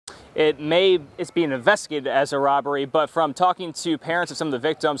It's being investigated as a robbery, but from talking to parents of some of the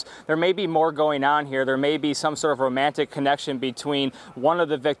victims, there may be more going on here. There may be some sort of romantic connection between one of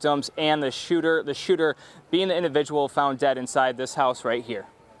the victims and the shooter being the individual found dead inside this house right here.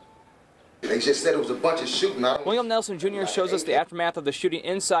 They just said it was a bunch of shooting. William Nelson Jr. shows us the aftermath of the shooting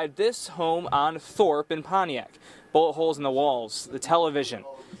inside this home on Thorpe in Pontiac. Bullet holes in the walls, the television,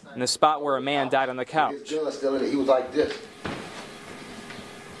 and the spot where a man died on the couch. His gun still in it. He was like this,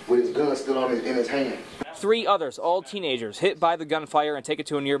 with his gun still in his hand. 3 others, all teenagers, hit by the gunfire and taken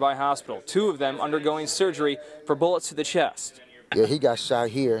to a nearby hospital. 2 of them undergoing surgery for bullets to the chest. Yeah, he got shot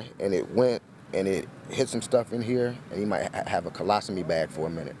here, and it went and it hit some stuff in here, and he might have a colostomy bag for a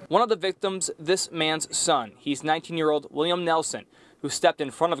minute. One of the victims, this man's son. He's 19-year-old William Nelson, who stepped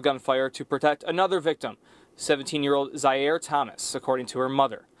in front of gunfire to protect another victim, 17-year-old Zaire Thomas, according to her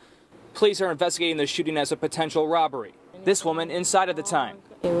mother. Police are investigating the shooting as a potential robbery. This woman inside at the time.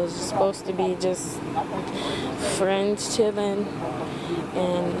 It was supposed to be just friends chilling,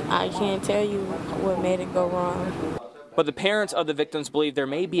 and I can't tell you what made it go wrong. But the parents of the victims believe there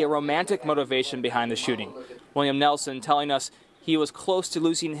may be a romantic motivation behind the shooting. William Nelson telling us he was close to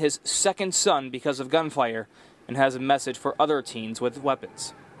losing his second son because of gunfire and has a message for other teens with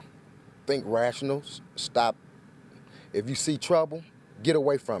weapons. Think rational, stop. If you see trouble, get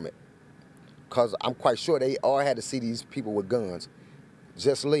away from it. Because I'm quite sure they all had to see these people with guns.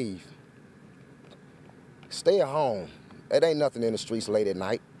 Just leave. Stay at home. It ain't nothing in the streets late at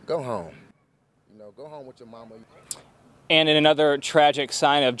night. Go home. You know, go home with your mama. And in another tragic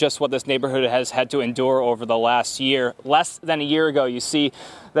sign of just what this neighborhood has had to endure over the last year, less than a year ago, you see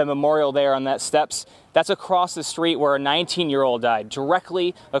the memorial there on that steps. That's across the street where a 19-year-old died,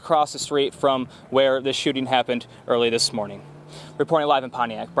 directly across the street from where the shooting happened early this morning. Reporting live in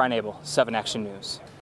Pontiac, Brian Abel, 7 Action News.